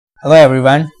Hello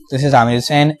everyone, this is Hamid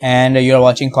Hussain and you are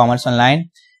watching Commerce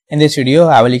Online. In this video,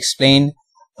 I will explain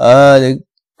the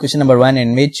question number 1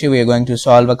 in which we are going to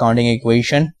solve a counting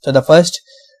equation. So the first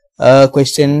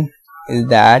question is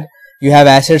that you have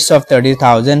assets of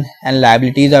 30,000 and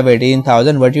liabilities of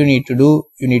 18,000. What you need to do,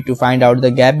 you need to find out the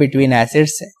gap between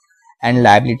assets and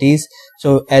liabilities.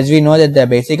 So as we know that the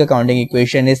basic accounting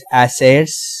equation is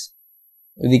assets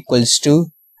is equals to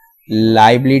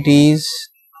liabilities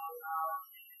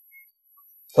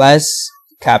plus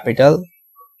capital.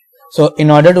 So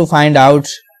in order to find out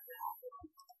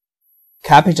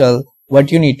capital,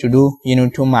 what you need to do, you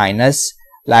need to minus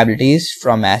liabilities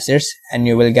from assets and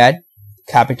you will get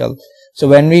capital. So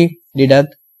when we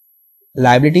deduct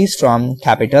liabilities from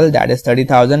capital, that is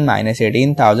 30,000 minus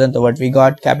 18,000, so what we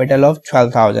got? Capital of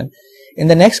 12,000. In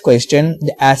the next question,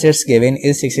 the assets given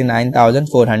is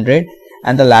 69,400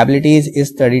 and the liabilities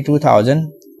is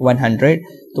 32,100.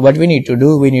 So what we need to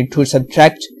do, we need to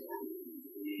subtract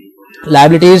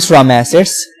liabilities from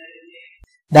assets,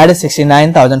 that is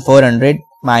 69,400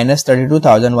 minus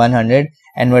 32,100,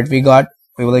 and what we got,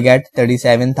 we will get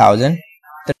 37,000.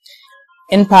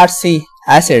 In part C,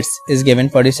 assets is given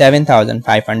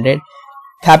 47,500,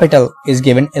 capital is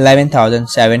given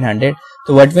 11,700.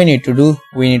 So what we need to do,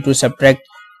 we need to subtract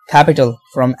capital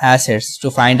from assets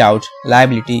to find out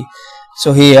liability.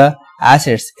 So here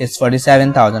assets is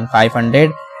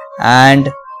 47,500 and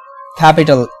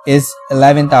capital is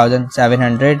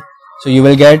 11,700, so you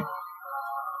will get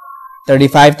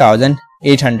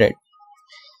 35,800.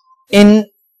 In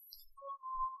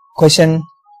question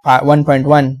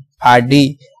 1.1 part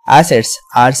D, assets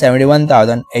are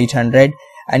 71,800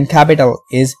 and capital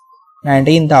is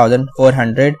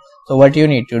 19,400. So what you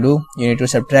need to do, you need to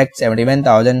subtract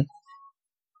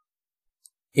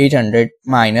 71,800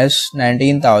 minus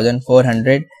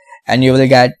 19,400 and you will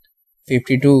get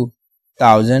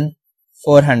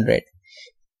 52,400.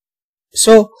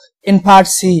 So in part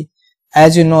C,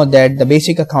 as you know that the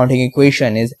basic accounting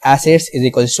equation is assets is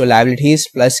equals to liabilities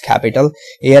plus capital.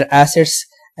 Here assets,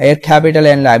 here capital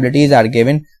and liabilities are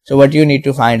given. So what you need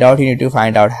to find out, you need to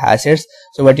find out assets.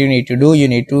 So what you need to do, you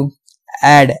need to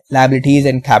add liabilities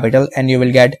and capital and you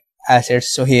will get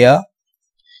assets. So here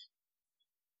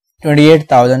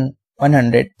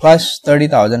 28,100 plus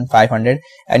 30,500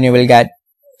 and you will get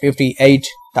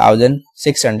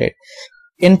 58,600.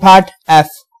 In part F,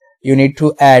 you need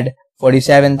to add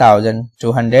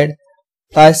 47,200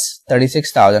 plus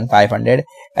 36,500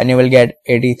 and you will get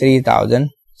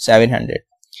 83,700.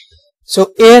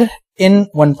 So here in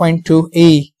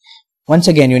 1.2e, once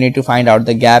again you need to find out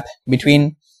the gap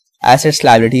between assets,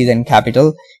 liabilities and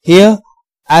capital. Here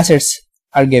assets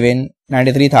are given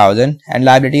 93,000 and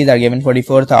liabilities are given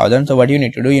 44,000. So what you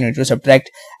need to do, you need to subtract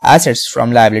assets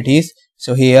from liabilities.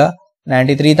 So here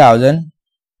 93,000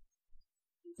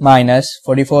 minus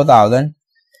 44,000,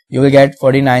 you will get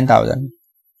 49,000.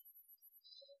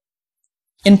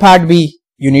 In part B,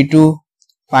 you need to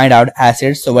find out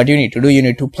assets. So what you need to do, you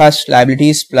need to plus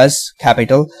liabilities plus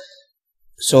capital.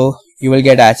 So you will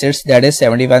get assets, that is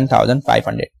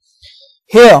 71,500.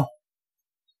 Here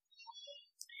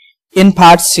in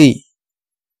part C,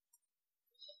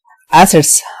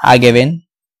 assets are given,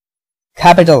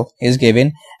 capital is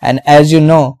given, and as you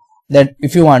know that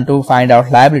if you want to find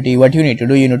out liability, what you need to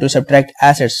do, you need to subtract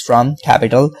assets from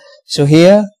capital. So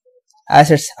here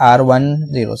assets are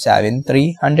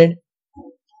 107,300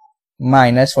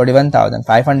 minus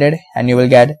 41,500 and you will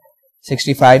get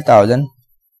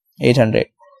 65,800.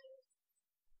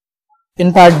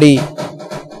 In part D,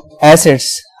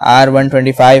 assets are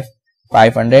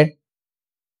 125,500,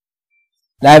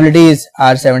 liabilities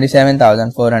are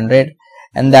 77,400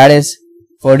 and that is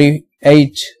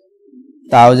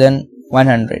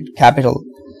 48,100 capital.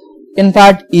 In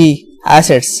part E,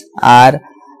 assets are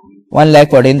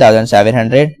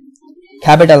 1,14,700,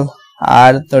 capital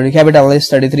is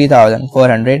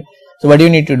 33,400. So what you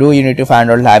need to do, you need to find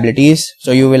out liabilities.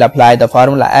 So you will apply the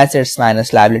formula assets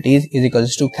minus liabilities is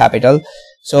equals to capital.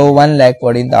 So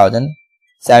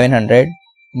 1,14,700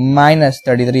 minus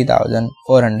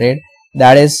 33,400,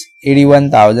 that is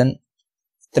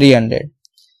 81,300.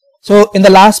 So in the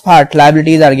last part,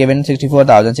 liabilities are given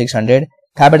 64,600,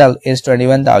 capital is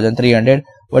 21,300.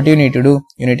 What you need to do,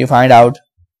 you need to find out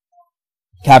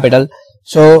capital.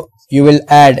 So you will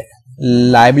add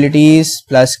liabilities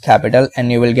plus capital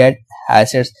and you will get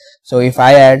assets. So if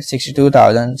I add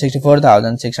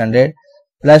 64,600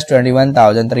 plus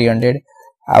 21,300,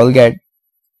 I will get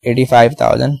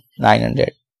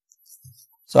 85,900.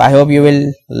 So I hope you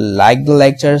will like the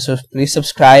lecture. So please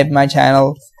subscribe my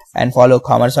channel and follow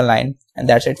Commerce Online. And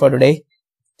that's it for today.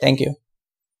 Thank you.